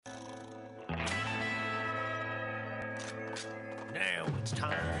Now it's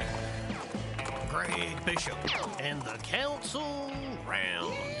time. Greg Bishop and the Council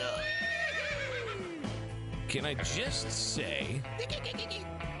Roundup. Can I just say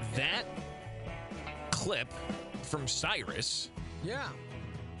that clip from Cyrus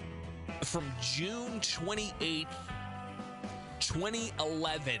from June 28th,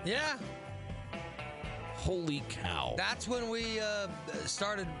 2011. Yeah. Holy cow. That's when we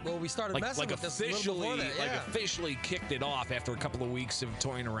started messing with this a little before that. Yeah. Officially kicked it off after a couple of weeks of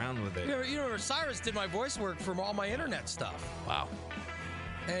toying around with it. You know, Cyrus did my voice work from all my internet stuff. Wow.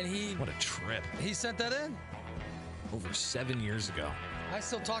 And what a trip. He sent that in. Over 7 years ago. I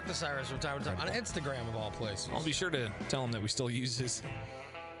still talk to Cyrus from time to time on Instagram of all places. I'll be sure to tell him that we still use his.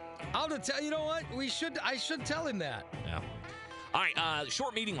 You know what? I should tell him that. Yeah. All right.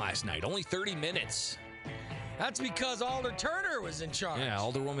 Short meeting last night. Only 30 minutes. That's because Alder Turner was in charge. Yeah,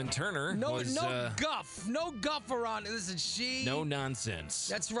 Alderwoman Turner was... No guff around. Listen, no nonsense.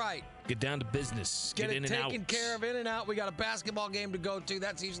 That's right. Get down to business. Get in it and out. taken care of, in and out. We got a basketball game to go to.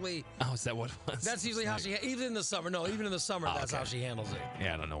 That's usually... Oh, is that what it was? That's usually how she... Even in the summer. No, even in the summer, that's how she handles it.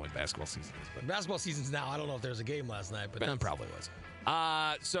 Yeah, I don't know when basketball season is. But basketball season's now. I don't know if there's a game last night, but... It probably was.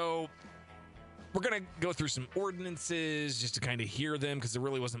 So... We're going to go through some ordinances just to kind of hear them because there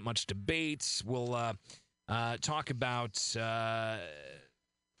really wasn't much debate. We'll talk about, I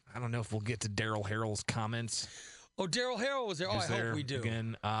don't know if we'll get to Daryl Harrell's comments. Oh, Daryl Harrell was there. I hope we do.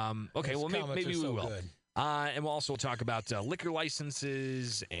 Again. Okay, well, maybe we will. And we'll also talk about liquor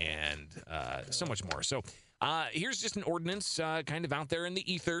licenses and so much more. So here's just an ordinance kind of out there in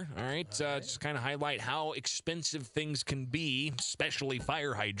the ether, all right? Just kind of highlight how expensive things can be, especially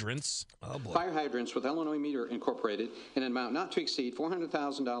fire hydrants. Oh, boy. Fire hydrants with Illinois Meter Incorporated in an amount not to exceed $400,000,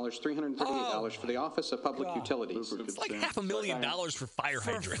 $338 for the Office of Public Utilities. It's like $500,000 for fire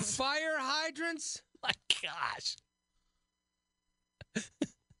hydrants. Fire hydrants? My gosh.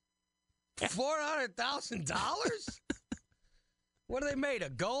 $400,000? What are they made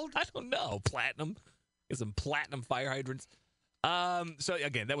of? Gold? I don't know. Platinum. Get some platinum fire hydrants. So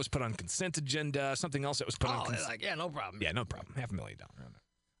again, that was put on consent agenda. Something else that was put on consent. No problem. Yeah, no problem.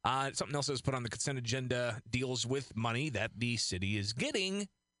 $500,000. Something else that was put on the consent agenda deals with money that the city is getting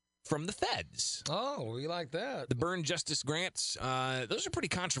from the feds. Oh, we like that. The burn justice grants, those are pretty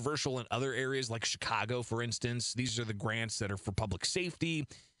controversial in other areas like Chicago, for instance. These are the grants that are for public safety.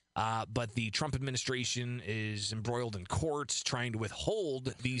 But the Trump administration is embroiled in courts trying to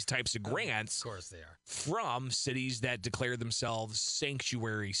withhold these types of grants from cities that declare themselves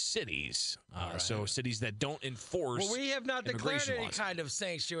sanctuary cities. So cities that don't enforce Well, we have not declared any laws. kind of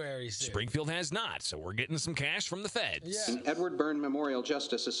sanctuary city. Springfield has not, so we're getting some cash from the feds. An Edward Byrne Memorial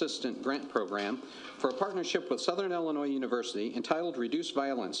Justice Assistant Grant Program for a partnership with Southern Illinois University entitled Reduce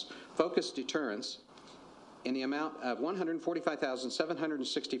Violence, Focused Deterrence, in the amount of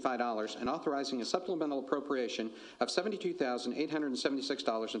 $145,765 and authorizing a supplemental appropriation of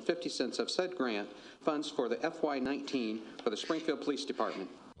 $72,876.50 of said grant funds for the FY19 for the Springfield Police Department.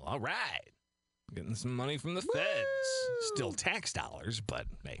 All right. Getting some money from the feds. Still tax dollars, but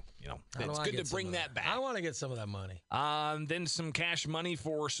hey, it's good to bring that back. I want to get some of that money. Then some cash money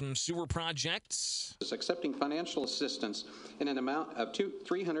for some sewer projects. Accepting financial assistance in an amount of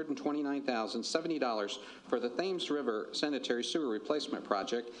 $329,070 for the Thames River Sanitary Sewer Replacement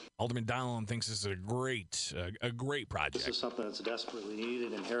Project. Alderman Donlin thinks this is a great project. This is something that's desperately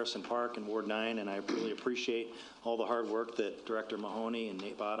needed in Harrison Park and Ward 9, and I really appreciate all the hard work that Director Mahoney and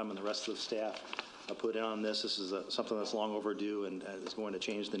Nate Bottom and the rest of the staff put in on this. This is something that's long overdue and is going to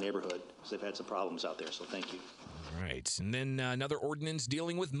change the neighborhood because they've had some problems out there, so thank you. All right, and then another ordinance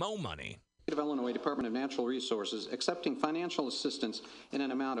dealing with Mo money. State of Illinois Department of Natural Resources accepting financial assistance in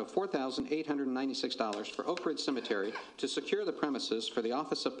an amount of $4,896 for Oak Ridge Cemetery to secure the premises for the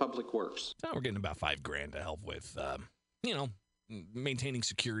Office of Public Works. Now we're getting about $5,000 to help with, maintaining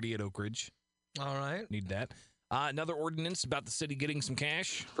security at Oak Ridge. All right. Need that. Another ordinance about the city getting some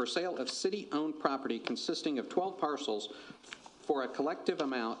cash. For sale of city-owned property consisting of 12 parcels for a collective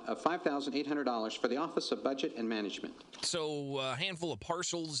amount of $5,800 for the Office of Budget and Management. So a handful of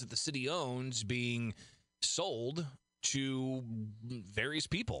parcels that the city owns being sold to various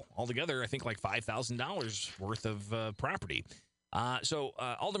people. Altogether, I think like $5,000 worth of property. So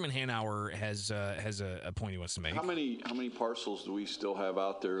Alderman Hanauer has a point he wants to make. How many parcels do we still have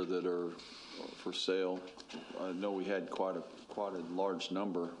out there that are for sale? I know we had quite a large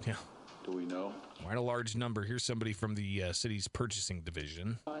number. Yeah. Do we know? Quite a large number. Here's somebody from the city's purchasing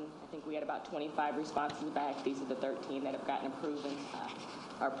division. I think we had about 25 responses back. These are the 13 that have gotten approved and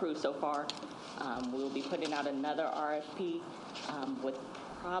are approved so far. We'll be putting out another RFP with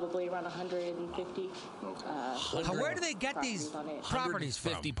probably around 150. Where do they get these properties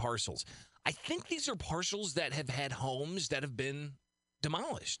from? 150 parcels. I think these are parcels that have had homes that have been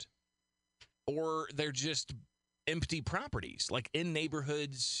demolished, or they're just empty properties. Like in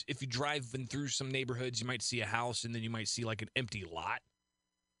neighborhoods, if you drive through some neighborhoods, you might see a house, and then you might see like an empty lot,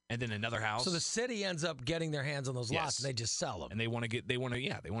 and then another house. So the city ends up getting their hands on those lots, and they just sell them. And they want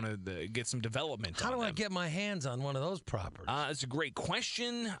to get some development. How do I get my hands on one of those properties? It's a great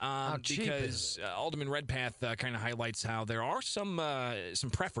question because Alderman Redpath kind of highlights how there are some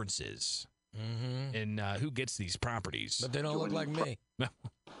preferences in who gets these properties. But they don't look like me.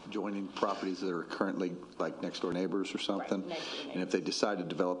 Joining properties that are currently like next door neighbors or something. Right, and if they decide to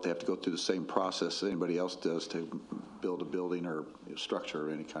develop, they have to go through the same process anybody else does to build a building or structure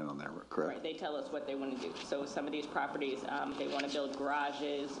of any kind on there, correct? Right, they tell us what they want to do. So some of these properties, they want to build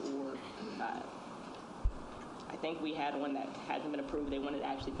garages, or I think we had one that hasn't been approved. They wanted to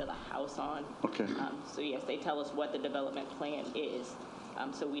actually build a house on. Okay. So yes, they tell us what the development plan is,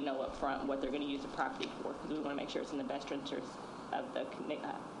 so we know up front what they're going to use the property for, because we want to make sure it's in the best interest of the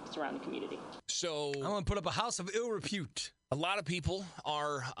surrounding community. So I want to put up a house of ill repute. A lot of people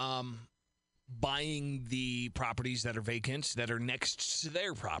are buying the proproperties that are vacant that are next to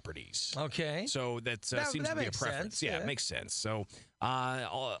their proprities. Okay. So that seems to be a preference. Sense, yeah, it makes sense. So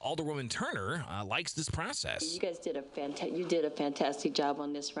Alderwoman Turner likes this process. You guys did a fantastic job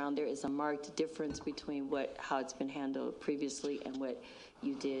on this round. There is a marked difference between how it's been handled previously and what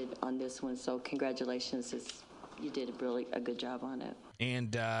you did on this one. So congratulations. You did a good job on it.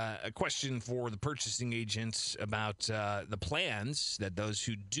 And a question for the purchasing agents about the plans that those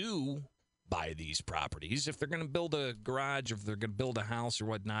who do buy these properties, if they're going to build a garage, or if they're going to build a house or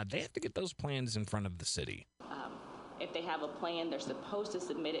whatnot, they have to get those plans in front of the city. If they have a plan, they're supposed to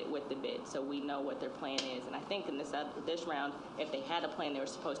submit it with the bid, so we know what their plan is. And I think in this round, if they had a plan, they were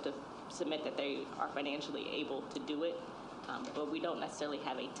supposed to submit that they are financially able to do it. But we don't necessarily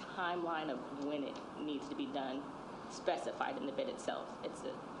have a timeline of when it needs to be done specified in the bid itself. It's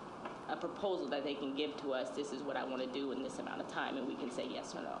a proposal that they can give to us. This is what I want to do in this amount of time, and we can say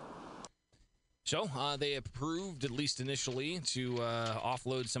yes or no. So they approved, at least initially, to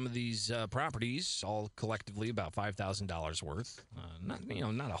offload some of these properties, all collectively about $5,000 worth.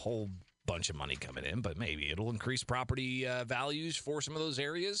 Not a whole bunch of money coming in, but maybe it'll increase property values for some of those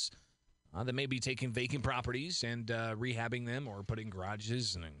areas. That may be taking vacant properties and rehabbing them, or putting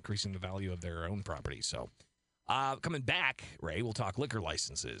garages and increasing the value of their own property. So coming back, Ray, we'll talk liquor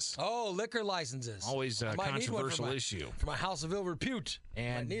licenses. Oh, liquor licenses. Always a controversial issue. For my house of ill repute.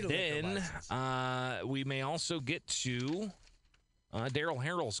 And then we may also get to Daryl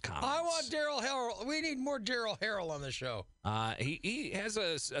Harrell's comments. I want Daryl Harrell. We need more Daryl Harrell on the show. He has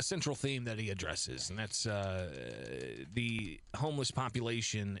a central theme that he addresses, and that's the homeless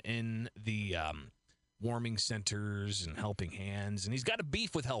population in the warming centers and Helping Hands. And he's got a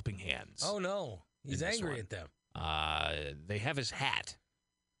beef with Helping Hands. Oh, no. He's angry at them. They have his hat.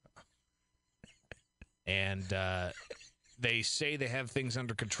 And they say they have things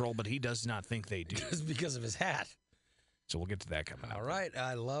under control, but he does not think they do. Just because of his hat. So we'll get to that coming up. All right.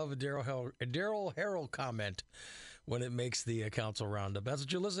 I love a Daryl Harrell comment when it makes the Council Roundup. That's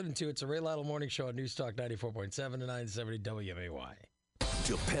what you're listening to. It's a Ray Lytle Morning Show on News Talk 94.7 to 970 WMAY.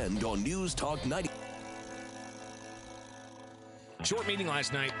 Depend on News Talk 90. Short meeting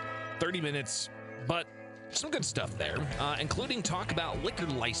last night, 30 minutes, but some good stuff there, including talk about liquor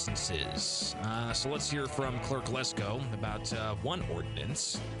licenses. So let's hear from Clerk Lesko about one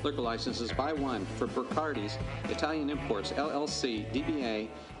ordinance. Liquor licenses by one for Bacardi's Italian Imports, LLC, DBA,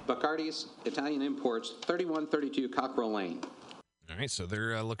 Bacardi's Italian Imports, 3132 Cockrell Lane. All right, so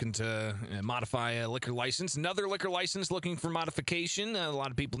they're looking to modify a liquor license. Another liquor license looking for modification. A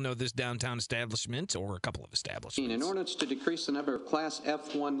lot of people know this downtown establishment, or a couple of establishments. In ordinance to decrease the number of Class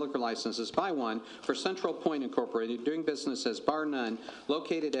F1 liquor licenses by one for Central Point Incorporated, doing business as Bar None,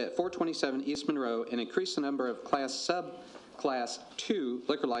 located at 427 East Monroe, and increase the number of Class 2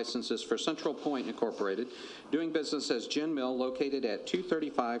 liquor licenses for Central Point Incorporated, doing business as Gin Mill, located at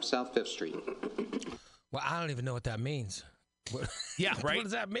 235 South 5th Street. Well, I don't even know what that means. Yeah, right. What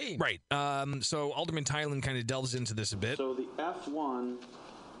does that mean? Right. So Alderman Tylen kind of delves into this a bit. So the F1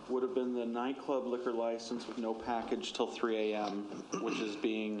 would have been the nightclub liquor license with no package till 3 a.m., which is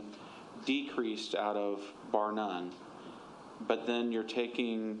being decreased out of Bar None. But then you're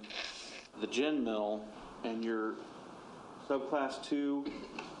taking the Gin Mill, and your subclass 2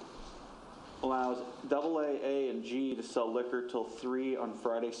 allows AA, A, and G to sell liquor till 3 on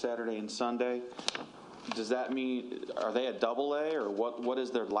Friday, Saturday, and Sunday. Does that mean, are they a AA, or what is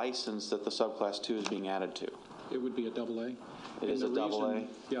their license that the subclass 2 is being added to? It would be a AA. It is a double A?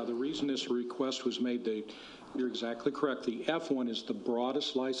 Yeah, the reason this request was made, you're exactly correct. The F1 is the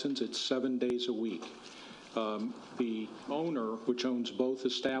broadest license. It's 7 days a week. The owner, which owns both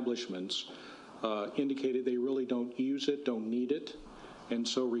establishments, indicated they really don't use it, don't need it, and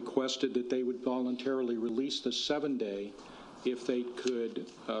so requested that they would voluntarily release the 7-day if they could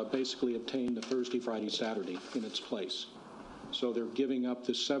basically obtain the Thursday, Friday, Saturday in its place. So they're giving up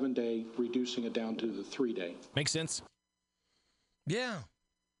the 7-day, reducing it down to the 3-day. Makes sense. Yeah.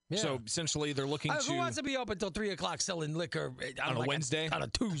 So essentially, they're looking to. Who wants to be open until 3 o'clock selling liquor on a Wednesday? On a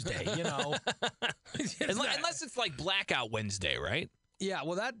Tuesday, you know. Unless it's like Blackout Wednesday, right? Yeah,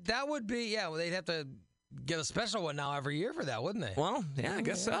 well, that would be, well, they'd have to get a special one now every year for that, wouldn't they? Well, yeah, I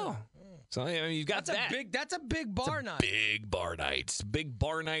guess so. So, I mean, you've got that. That's a big bar night. Big bar night. Big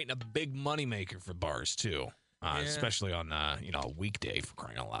bar night and a big moneymaker for bars, too. Especially on, a weekday, for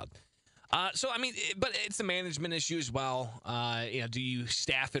crying out loud. So, I mean, but it's a management issue as well. Do you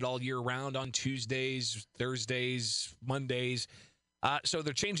staff it all year round on Tuesdays, Thursdays, Mondays? So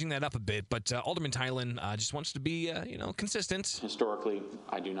they're changing that up a bit, but Alderman Tylen just wants to be, consistent. Historically,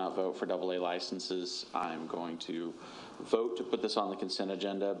 I do not vote for AA licenses. I'm going to vote to put this on the consent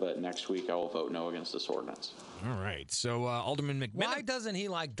agenda, but next week I will vote no against this ordinance. All right. So Alderman McMillan. Why doesn't he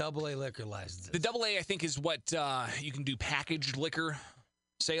like AA liquor licenses? The AA, I think, is what you can do packaged liquor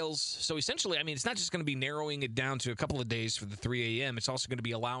sales. So essentially, I mean, it's not just going to be narrowing it down to a couple of days for the 3 a.m. It's also going to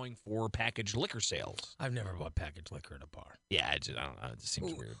be allowing for packaged liquor sales. I've never bought packaged liquor at a bar. Yeah, I don't know. It just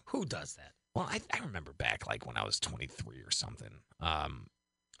seems weird. Who does that? Well, I remember back like when I was 23 or something.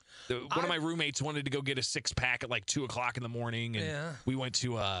 One of my roommates wanted to go get a 6-pack at like 2 o'clock in the morning, and we went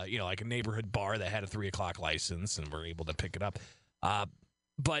to like a neighborhood bar that had a 3 o'clock license, and were able to pick it up.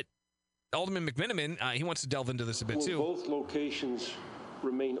 But Alderman McMiniman, he wants to delve into this a bit too. Will both locations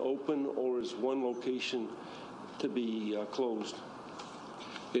remain open, or is one location to be closed?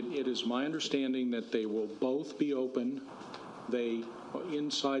 It is my understanding that they will both be open. They,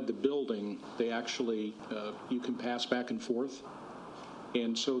 inside the building, they actually, you can pass back and forth.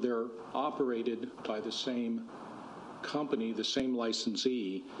 And so they're operated by the same company, the same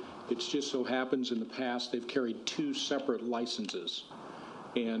licensee. It just so happens in the past they've carried 2 separate licenses.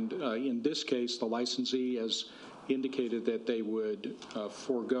 And in this case, the licensee has indicated that they would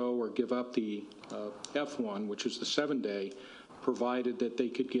forego or give up the F1, which is the 7-day, provided that they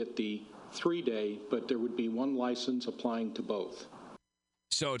could get the 3-day, but there would be one license applying to both.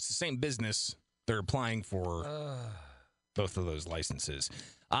 So it's the same business. They're applying for both of those licenses.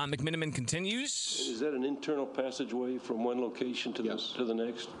 McMiniman continues. Is that an internal passageway from one location to the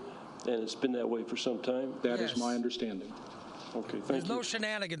next? And it's been that way for some time? That is my understanding. Okay, thank There's you. no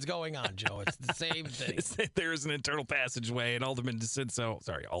shenanigans going on, Joe. It's the same thing. There is an internal passageway, and Alderwoman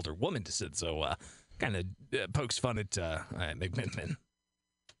DeCinso kind of pokes fun at McMiniman.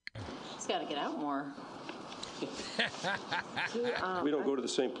 He's got to get out more. We don't go to the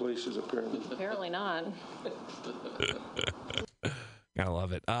same places, apparently. Apparently not. Gotta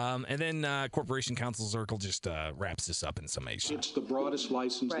love it. And then Corporation Council Circle just wraps this up in summation. It's the broadest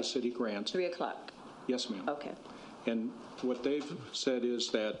license the city grants. 3 o'clock. Yes, ma'am. Okay. And what they've said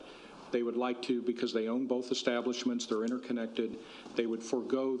is that they would like to, because they own both establishments, they're interconnected, they would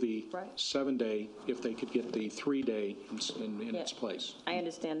forego the 7-day if they could get the 3-day in its place. I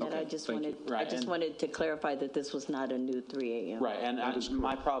understand that. Okay, I just thank wanted you. I just wanted to clarify that this was not a new 3 a.m. Right, and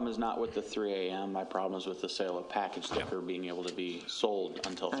my problem is not with the 3 a.m. My problem is with the sale of packaged liquor being able to be sold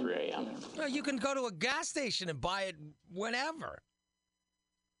until 3 a.m. Well, you can go to a gas station and buy it whenever.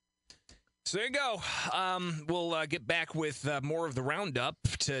 So there you go. We'll get back with more of the roundup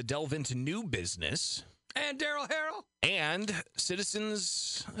to delve into new business. And Daryl Harrell. And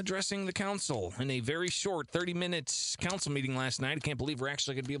citizens addressing the council in a very short 30-minute council meeting last night. I can't believe we're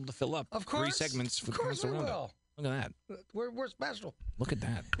actually going to be able to fill up 3 segments for the council roundup. Look at that. We're special. Look at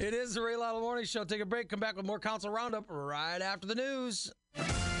that. It is the Ray Lytle Morning Show. Take a break. Come back with more council roundup right after the news.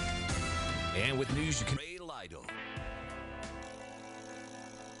 And with news, you can... Ray Lytle.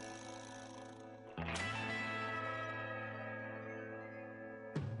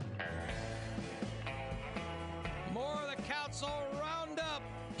 More of the Council Roundup.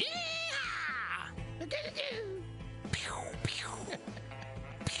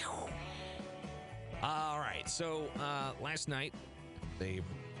 All right. So last night, they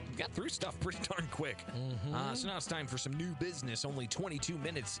got through stuff pretty darn quick. So now it's time for some new business. Only 22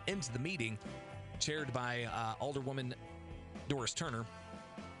 minutes into the meeting, chaired by Alderwoman Doris Turner.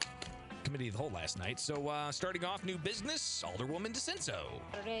 Committee of the Whole last night. So starting off new business, Alderwoman DeCinso.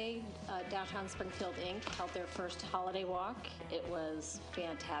 Saturday, Downtown Springfield Inc. held their first holiday walk. It was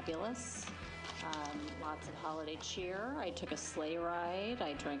fantabulous. Lots of holiday cheer. I took a sleigh ride.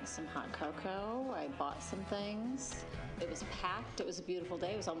 I drank some hot cocoa. I bought some things. It was packed. It was a beautiful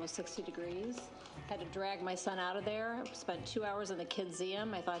day. It was almost 60 degrees. Had to drag my son out of there. Spent 2 hours in the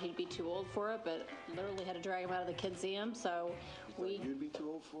Kidseum. I thought he'd be too old for it, but literally had to drag him out of the Kidseum. So You'd be too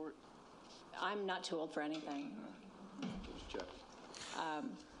old for it? I'm not too old for anything. Just check.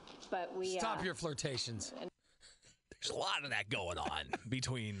 But we Stop your flirtations. There's a lot of that going on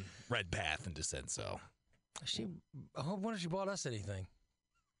between Redpath and Descenso. I wonder if she bought us anything.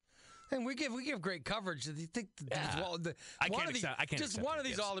 And we give great coverage. Do you think I can't accept one of it,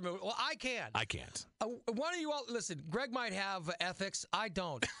 these yes. aldermen? Well, I can. I can't. One of you all listen. Greg might have ethics. I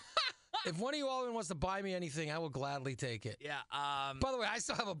don't. If one of you aldermen wants to buy me anything, I will gladly take it. Yeah. By the way, I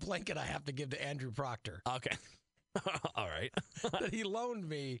still have a blanket I have to give to Andrew Proctor. Okay. All right. That he loaned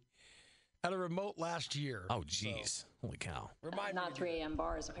me at a remote last year. Oh, geez. Holy cow. Not 3 a.m.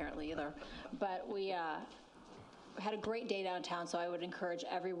 bars, apparently, either. But we had a great day downtown, so I would encourage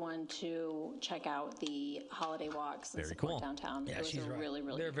everyone to check out the holiday walks and support downtown. Yeah, it was she's right. really,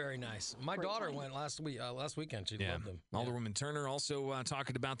 really They're very nice. My daughter went last weekend. She loved them. Alderwoman Turner also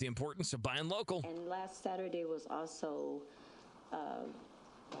talking about the importance of buying local. And last Saturday was also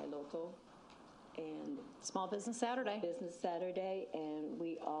buy local. And Small Business Saturday. And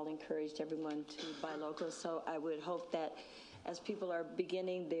we all encouraged everyone to buy local. So I would hope that as people are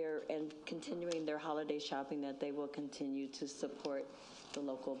beginning and continuing their holiday shopping, that they will continue to support the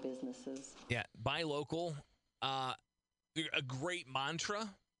local businesses. Yeah, buy local. A great mantra,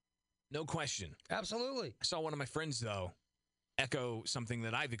 no question. Absolutely. I saw one of my friends, though, echo something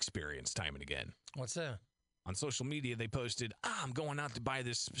that I've experienced time and again. What's that? On social media, they posted, I'm going out to buy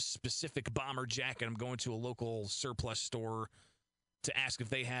this specific bomber jacket. I'm going to a local surplus store to ask if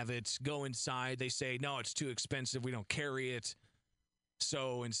they have it. Go inside. They say, no, it's too expensive. We don't carry it.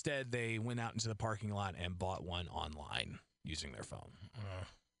 So instead, they went out into the parking lot and bought one online using their phone.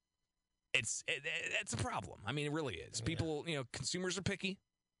 It's a problem. I mean, it really is. People, consumers are picky.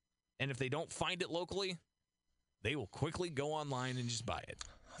 And if they don't find it locally, they will quickly go online and just buy it.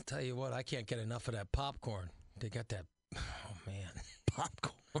 I'll tell you what, I can't get enough of that popcorn. They got that, oh, man.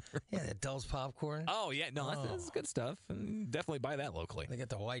 Popcorn? Yeah, that Dell's popcorn. Oh, yeah. No, that's good stuff. And definitely buy that locally. They got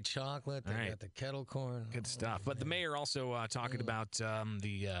the white chocolate. They got the kettle corn. Good stuff. But the mayor also talking about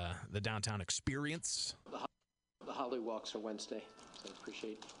the downtown experience. The holiday walks are Wednesday. So I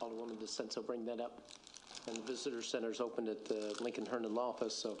appreciate Alderwoman Descenso bring that up. And the visitor center's opened at the Lincoln Herndon Law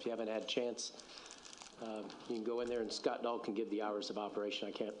Office, so if you haven't had a chance, you can go in there, and Scott Dahl can give the hours of operation.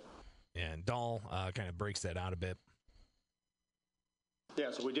 I can't. And Dahl kind of breaks that out a bit.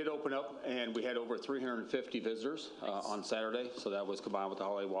 Yeah, so we did open up, and we had over 350 visitors on Saturday. So that was combined with the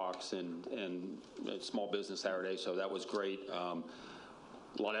holiday walks and small business Saturday. So that was great.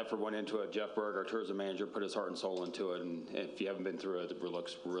 A lot of effort went into it. Jeff Berg, our tourism manager, put his heart and soul into it. And if you haven't been through it, it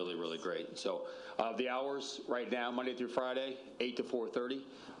looks really, really great. So the hours right now, Monday through Friday, 8 to 4:30.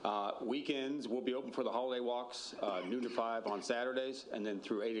 Weekends, we'll be open for the holiday walks, noon to 5 on Saturdays, and then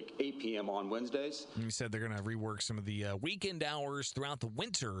through 8 p.m. on Wednesdays. You said they're going to rework some of the weekend hours throughout the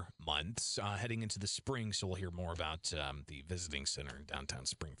winter months, heading into the spring. So we'll hear more about the visiting center in downtown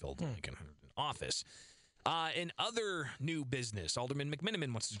Springfield, Lincoln Herndon office. In other new business, Alderman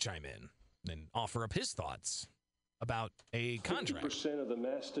McMiniman wants to chime in and offer up his thoughts about a contract. 50% of the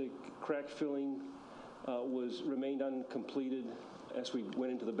mastic crack filling remained uncompleted as we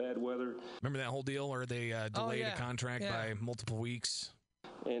went into the bad weather. Remember that whole deal where they delayed a contract by multiple weeks?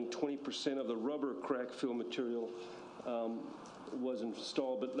 And 20% of the rubber crack fill material was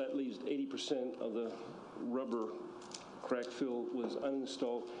installed, but that leaves 80% of the rubber crack fill was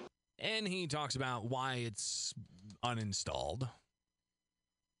uninstalled. And he talks about why it's uninstalled.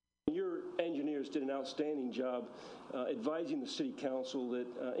 Your engineers did an outstanding job advising the city council that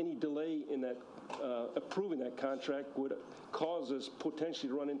any delay in that approving that contract would cause us potentially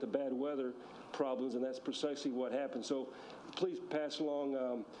to run into bad weather problems, and that's precisely what happened. So please pass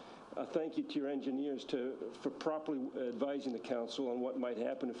along a thank you to your engineers for properly advising the council on what might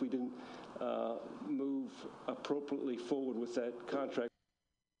happen if we didn't move appropriately forward with that contract.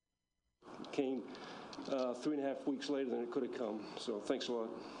 Came 3.5 weeks later than it could have come. So thanks a lot.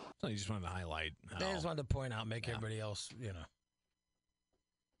 So you just wanted to highlight. I just wanted to point out, make everybody else, I think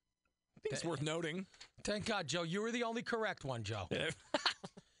it's worth noting. Thank God, Joe. You were the only correct one, Joe.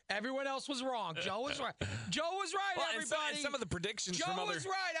 Everyone else was wrong. Joe was right. Joe was right, everybody. And some of the predictions Joe from other... was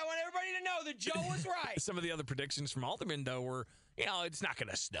right. I want everybody to know that Joe was right. Some of the other predictions from Alderman, though, were, it's not going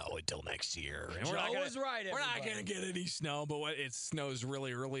to snow until next year. And Joe was right, everybody. We're not going to get any snow, but it snows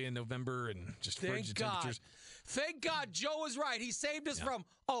really early in November and just frigid temperatures. Thank God Joe was right. He saved us from,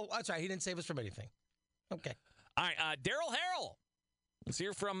 that's right. He didn't save us from anything. Okay. All right, Daryl Harrell. Let's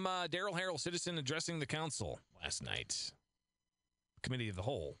hear from Daryl Harrell, citizen addressing the council last night. Committee of the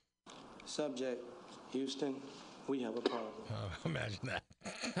Whole. Subject, Houston, we have a problem. Imagine that.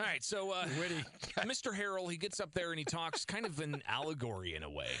 All right, so Mr. Harrell, he gets up there and he talks kind of an allegory in a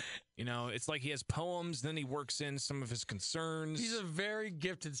way. You know, it's like he has poems, then he works in some of his concerns. He's a very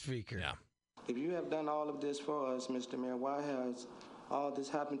gifted speaker. Yeah. If you have done all of this for us, Mr. Mayor, why has all this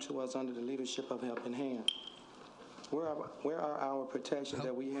happened to us under the leadership of Helping Hand? Where are our protections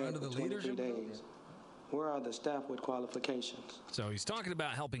that we had for 23 days? Where are the staff with qualifications? So he's talking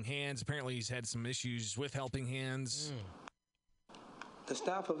about Helping Hands. Apparently he's had some issues with Helping Hands. The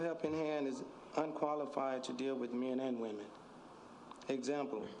staff of Helping Hand is unqualified to deal with men and women.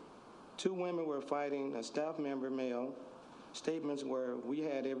 Example, 2 women were fighting a staff member male. Statements were, we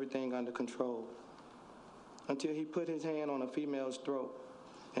had everything under control. Until he put his hand on a female's throat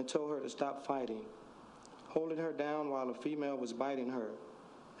and told her to stop fighting, holding her down while a female was biting her,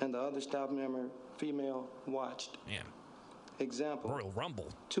 and the other staff member, female, watched. Yeah. Example. Royal Rumble.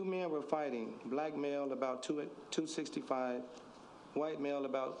 2 men were fighting, black male about 265, white male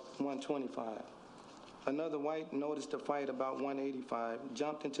about 125. Another white noticed the fight about 185,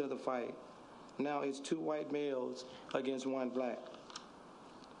 jumped into the fight. Now it's 2 white males against 1 black.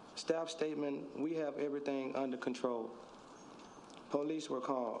 Staff statement, we have everything under control. Police were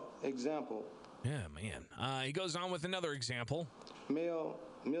called. Example. Yeah, man. He goes on with another example. Male,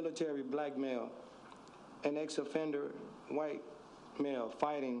 military black male, an ex-offender white male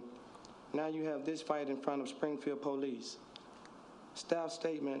fighting. Now you have this fight in front of Springfield police. Staff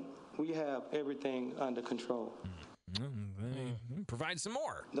statement, we have everything under control. Provide some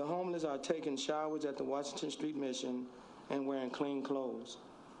more. The homeless are taking showers at the Washington Street Mission and wearing clean clothes.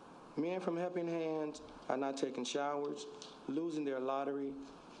 Men from Helping Hands are not taking showers, losing their lottery,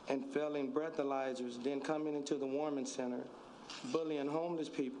 and failing breathalyzers, then coming into the warming center, bullying homeless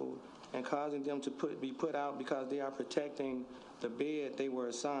people, and causing them to be put out because they are protecting the bed they were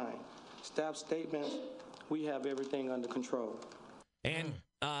assigned. Staff statements, we have everything under control. And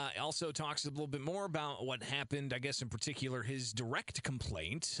also talks a little bit more about what happened, I guess in particular, his direct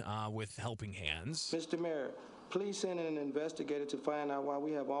complaint with Helping Hands. Mr. Mayor, please send in an investigator to find out why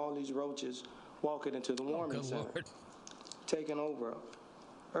we have all these roaches walking into the warming center, taking over.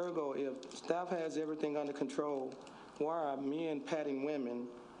 Ergo, if staff has everything under control, why are men patting women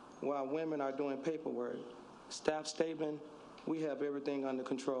while women are doing paperwork? Staff statement, we have everything under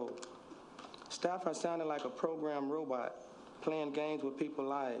control. Staff are sounding like a programmed robot, playing games with people's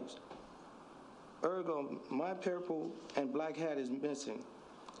lives. Ergo, my purple and black hat is missing.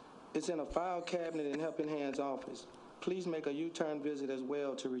 It's in a file cabinet in Helping Hands' office. Please make a U-turn visit as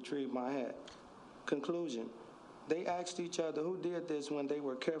well to retrieve my hat. Conclusion, they asked each other who did this when they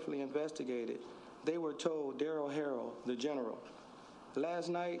were carefully investigated. They were told Daryl Harrell, the general. Last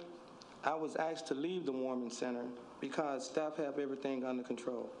night, I was asked to leave the warming center because staff have everything under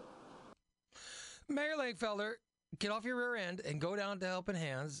control. Mayor Langfelder, get off your rear end and go down to Helping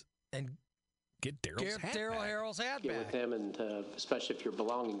Hands and get Daryl's hat Daryl back. Harrell's hat Get back. with them, and especially if your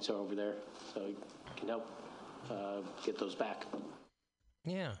belongings are over there, so you can help get those back.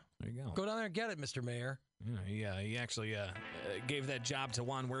 Yeah. There you go. Go down there and get it, Mr. Mayor. Yeah, he actually gave that job to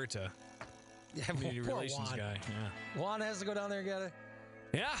Juan Huerta, community poor relations Juan. guy. Yeah. Juan has to go down there and get it.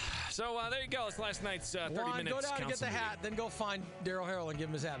 Yeah, so there you go. It's last night's 30 Juan, minutes. go down and get the council hat, then go find Daryl Harrell and give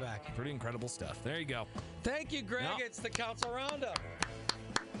him his hat back. meeting. Pretty incredible stuff. There you go. Thank you, Greg. Yep. It's the Council Roundup.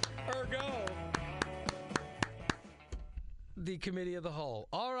 Ergo. The Committee of the Whole.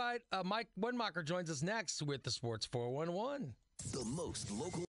 All right, Mike Wenmacher joins us next with the Sports 411. The most local.